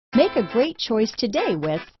Make a great choice today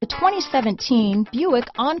with the 2017 Buick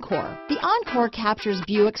Encore. The Encore captures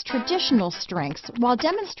Buick's traditional strengths while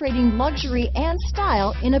demonstrating luxury and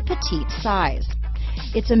style in a petite size.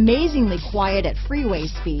 It's amazingly quiet at freeway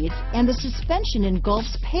speeds, and the suspension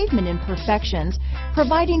engulfs pavement imperfections,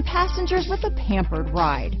 providing passengers with a pampered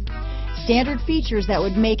ride. Standard features that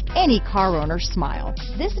would make any car owner smile.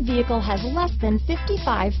 This vehicle has less than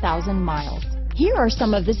 55,000 miles. Here are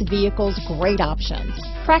some of this vehicle's great options: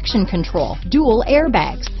 traction control, dual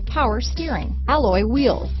airbags, power steering, alloy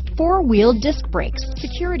wheels, four-wheel disc brakes,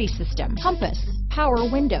 security system, compass, power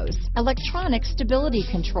windows, electronic stability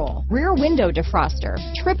control, rear window defroster,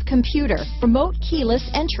 trip computer, remote keyless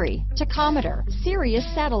entry, tachometer, Sirius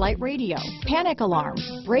satellite radio, panic alarm,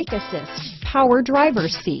 brake assist, power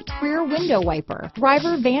driver's seat, rear window wiper,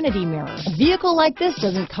 driver vanity mirror. A vehicle like this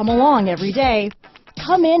doesn't come along every day.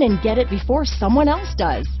 Come in and get it before someone else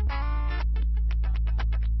does.